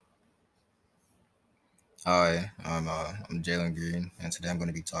Hi, I'm Jalen Green, and today I'm going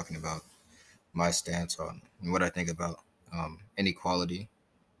to be talking about my stance on what I think about inequality.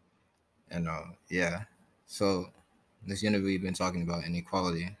 And yeah, so this unit we've been talking about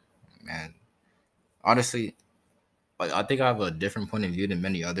inequality, and honestly, like I think I have a different point of view than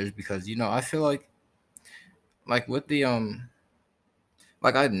many others because I feel like with the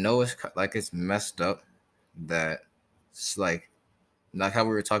like I know like it's messed up that it's like how we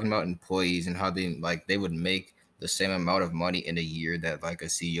were talking about employees and how they would make the same amount of money in a year that like a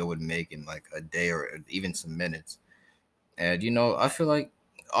CEO would make in like a day or even some minutes. And I feel like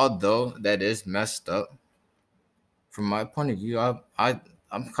although that is messed up, from my point of view, I'm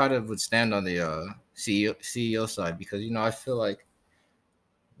kind of would stand on the CEO side because I feel like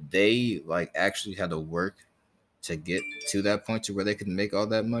they like actually had to work to get to that point to where they could make all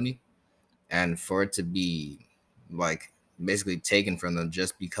that money, and for it to be like basically taken from them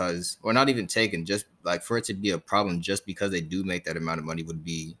just because, or not even taken, just like for it to be a problem just because they do make that amount of money would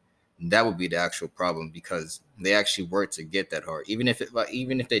be the actual problem because they actually worked to get that hard. Even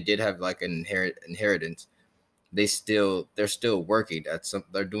if they did have like an inheritance, they're still working at some.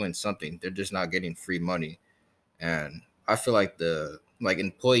 They're doing something. They're just not getting free money. And I feel like the like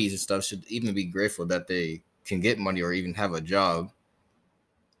employees and stuff should even be grateful that they can get money or even have a job.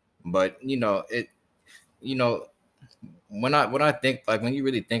 But you know when I think like when you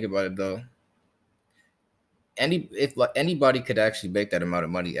really think about it though, if like anybody could actually make that amount of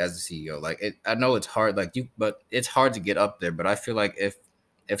money as a CEO, I know it's hard, but it's hard to get up there. But I feel like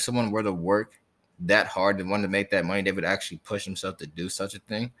if someone were to work that hard and wanted to make that money, they would actually push themselves to do such a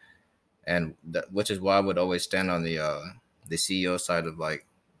thing. And which is why I would always stand on the CEO side of like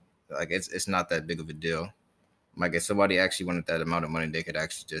it's not that big of a deal. Like if somebody actually wanted that amount of money, they could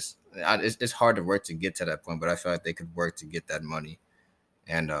actually it's hard to work to get to that point, but I feel like they could work to get that money.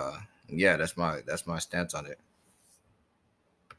 And yeah, that's my stance on it.